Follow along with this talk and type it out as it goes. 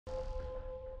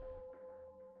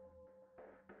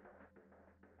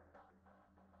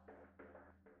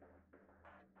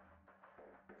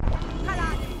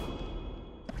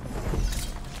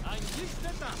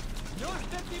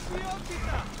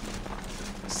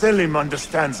Selim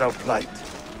understands our plight.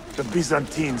 The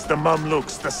Byzantines, the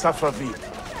Mamluks, the Safavid.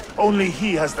 Only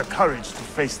he has the courage to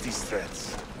face these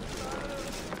threats.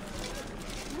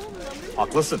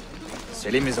 Haklısın.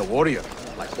 Selim is a warrior,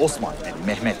 like Osman and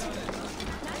Mehmet.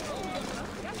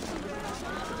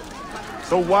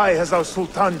 So why has our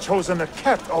Sultan chosen a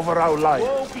cat over our life?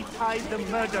 Woe betide the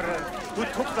murderer who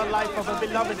took the life of a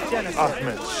beloved Janissary.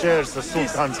 Ahmed shares the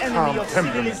Sultan's calm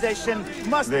temperament.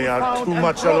 They are too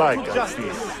much alike, I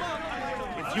fear.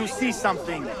 If you see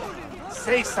something,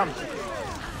 say something.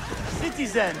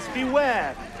 Citizens,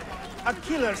 beware! A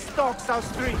killer stalks our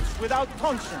streets without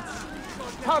conscience,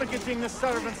 targeting the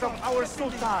servants of our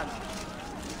Sultan.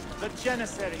 The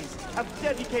Janissaries have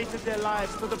dedicated their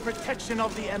lives to the protection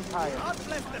of the Empire.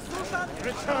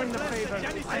 Return the favor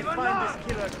and find this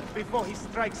killer before he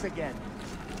strikes again.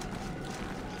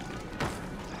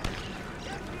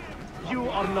 You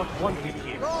are not wanted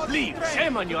here. Leave!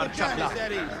 Shame on your chakla!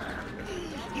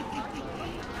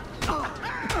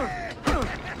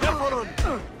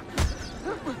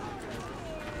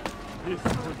 This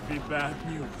could be bad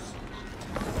news.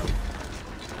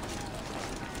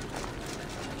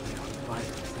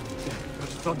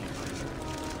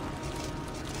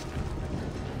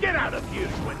 Get out of here,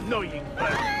 you annoying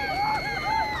bird!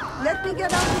 Let me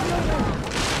get out of your way!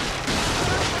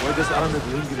 Why does Ahmed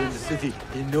linger in the city?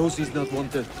 He knows he's not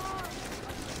wanted.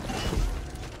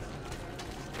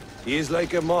 He is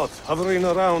like a moth, hovering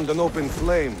around an open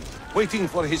flame, waiting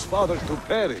for his father to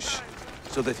perish,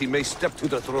 so that he may step to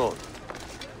the throne.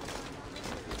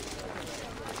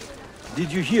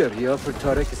 Did you hear he offered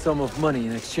Tarik a sum of money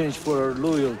in exchange for our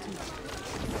loyalty?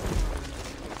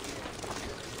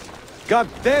 God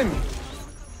damn it!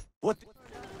 What?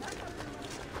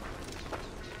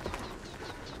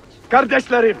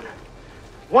 Kardeşlerim!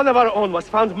 One of our own was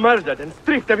found murdered and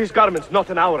stripped of his garments not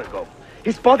an hour ago.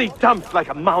 His body dumped like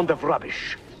a mound of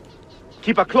rubbish.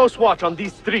 Keep a close watch on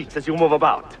these streets as you move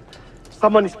about.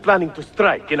 Someone is planning to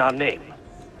strike in our name.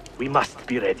 We must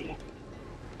be ready.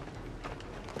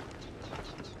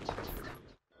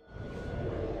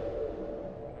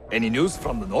 Any news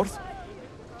from the north?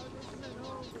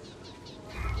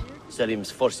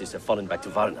 Selim's forces have fallen back to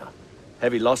Varna.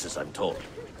 Heavy losses, I'm told.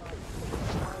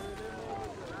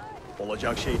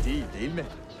 Olacak şey değil mi?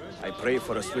 I pray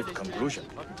for a swift conclusion.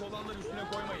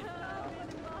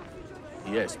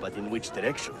 Yes, but in which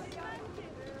direction?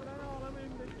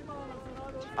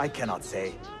 I cannot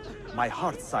say. My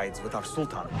heart sides with our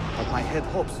Sultan, but my head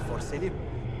hopes for Selim.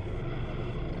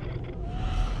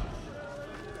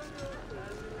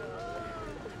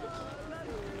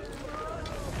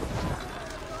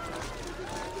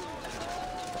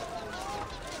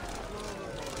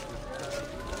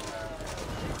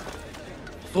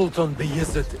 Sultan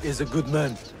Bayezid is a good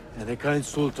man, and a kind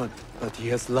sultan, but he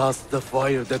has lost the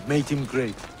fire that made him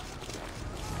great.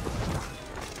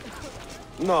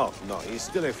 No, he's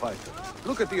still a fighter.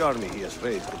 Look at the army he has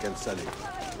raised against Selim.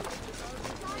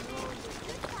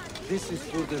 This is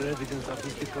further evidence of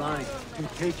his decline. To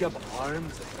take up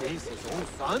arms against his own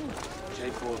son?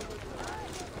 Jaipur.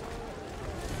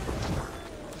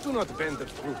 Do not bend the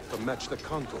truth to match the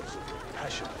contours of your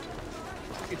passion.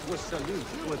 It was Selim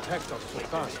who attacked our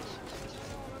Sultan.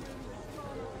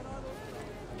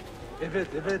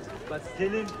 Evet, but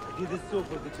Selim did it so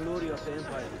for the glory of the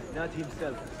Empire, not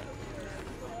himself.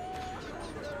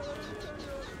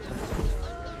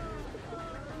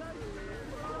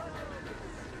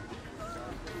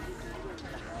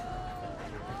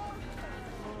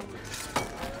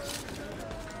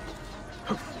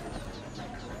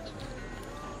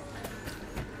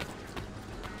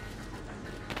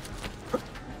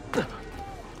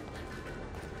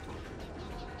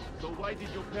 Why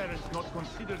did your parents not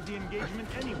consider the engagement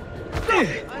anyway?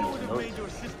 I would have made your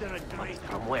sister a great...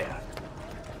 From where?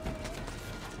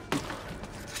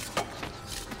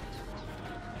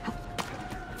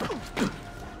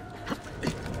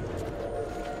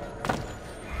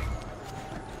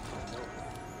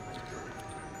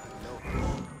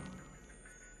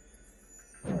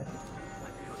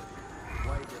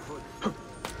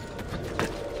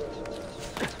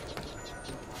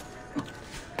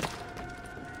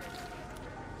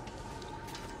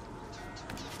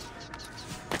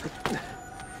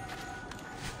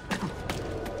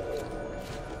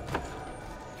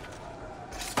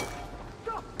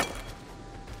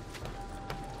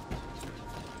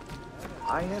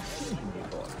 I have seen him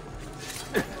before.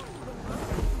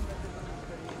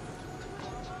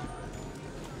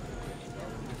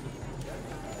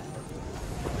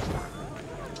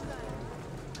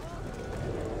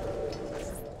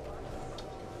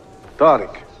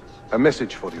 Tarik, a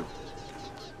message for you.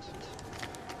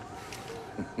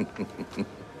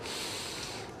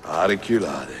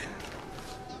 Ariculade.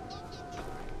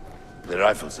 The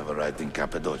rifles have arrived in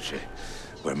Cappadocia,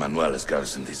 where Manuel has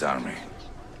garrisoned his army.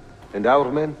 And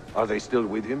our men? Are they still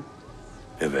with him?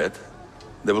 Evet.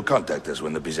 They will contact us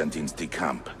when the Byzantines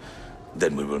decamp.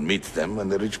 Then we will meet them when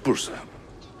they reach Bursa.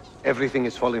 Everything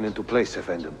is falling into place,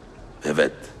 Effendim.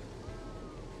 Evet.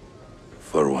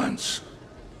 For once.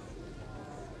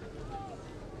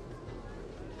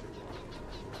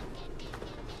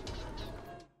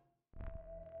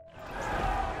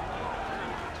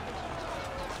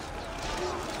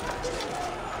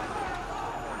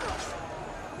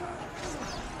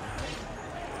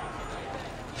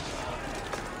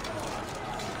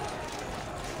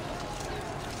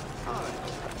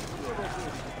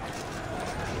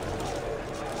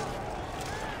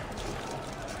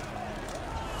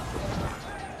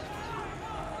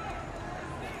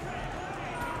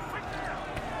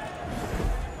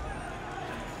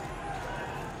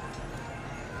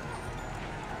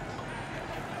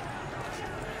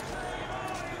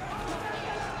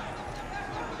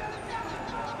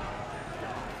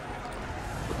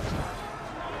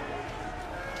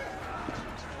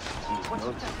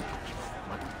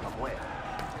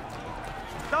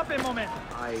 Stop a moment!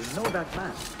 I know that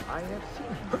man. I have seen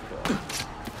him before.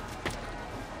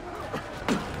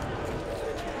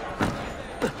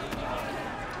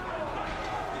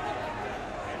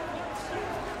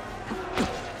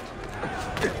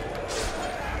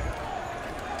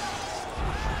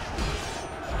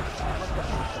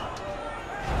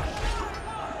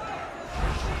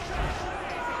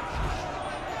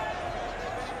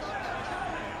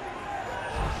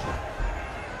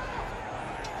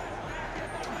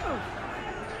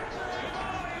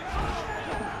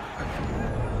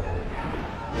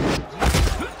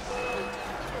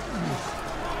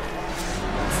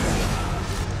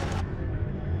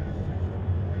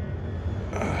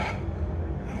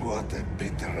 What a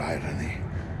bitter irony.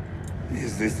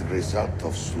 Is this the result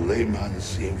of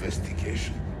Suleiman's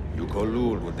investigation? You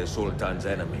collude with the Sultan's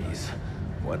enemies.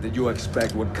 What did you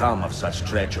expect would come of such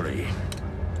treachery?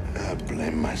 I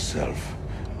blame myself.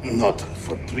 Not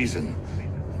for treason,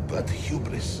 but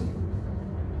hubris.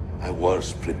 I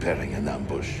was preparing an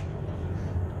ambush.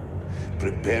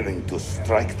 Preparing to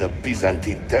strike the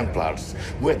Byzantine Templars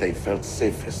where they felt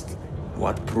safest.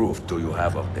 What proof do you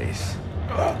have of this?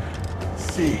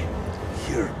 See,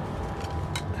 here.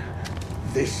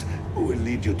 This will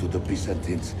lead you to the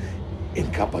Byzantines in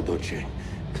Cappadocia.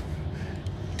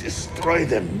 Destroy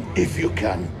them if you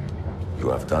can. You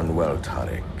have done well,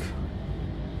 Tarik.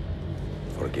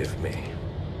 Forgive me.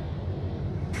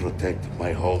 Protect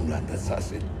my homeland,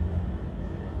 assassin.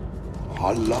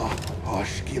 Allah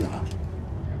Ashkina.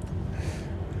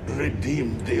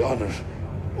 Redeem the honor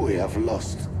we have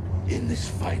lost in this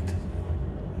fight.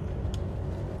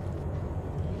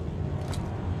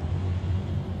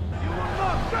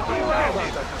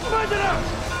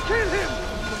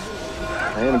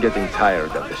 I am getting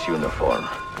tired of this uniform.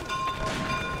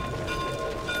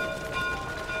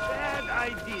 Bad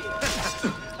idea.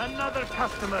 Another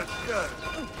customer skirt.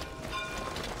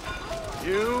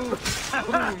 You?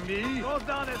 Through me? Go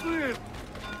down and do it.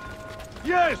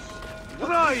 Yes!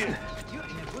 Try it! You're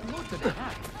in a good mood today,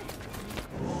 huh?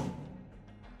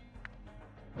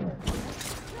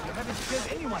 You haven't killed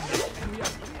anyone yet, and we are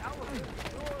 3 hours in.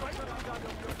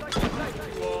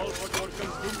 You all for your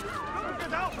consumption.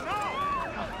 Get out now!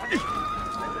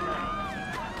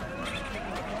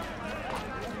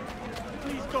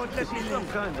 Please, God, let me leave.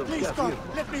 Please, God,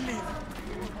 let me leave.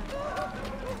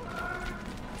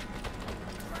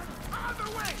 Other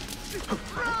way!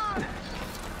 Run!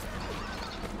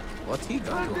 What's he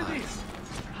done to us?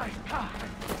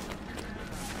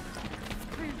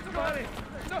 Please, somebody!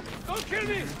 No, don't kill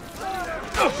me!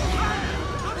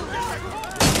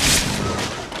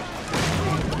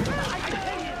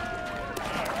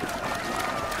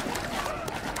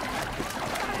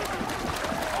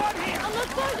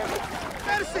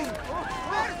 Mercy!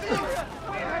 Mercy!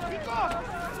 Where has he gone?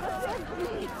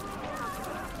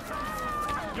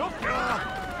 You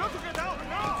got to get out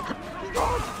now!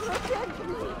 God, protect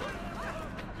me!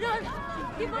 Yes!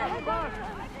 Give my head back!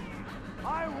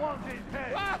 I want his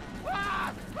head!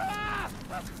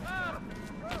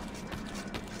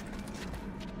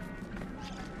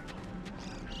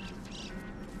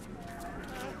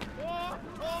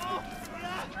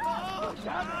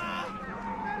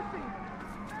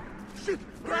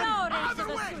 Glory to the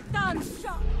Sultan's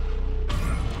shop!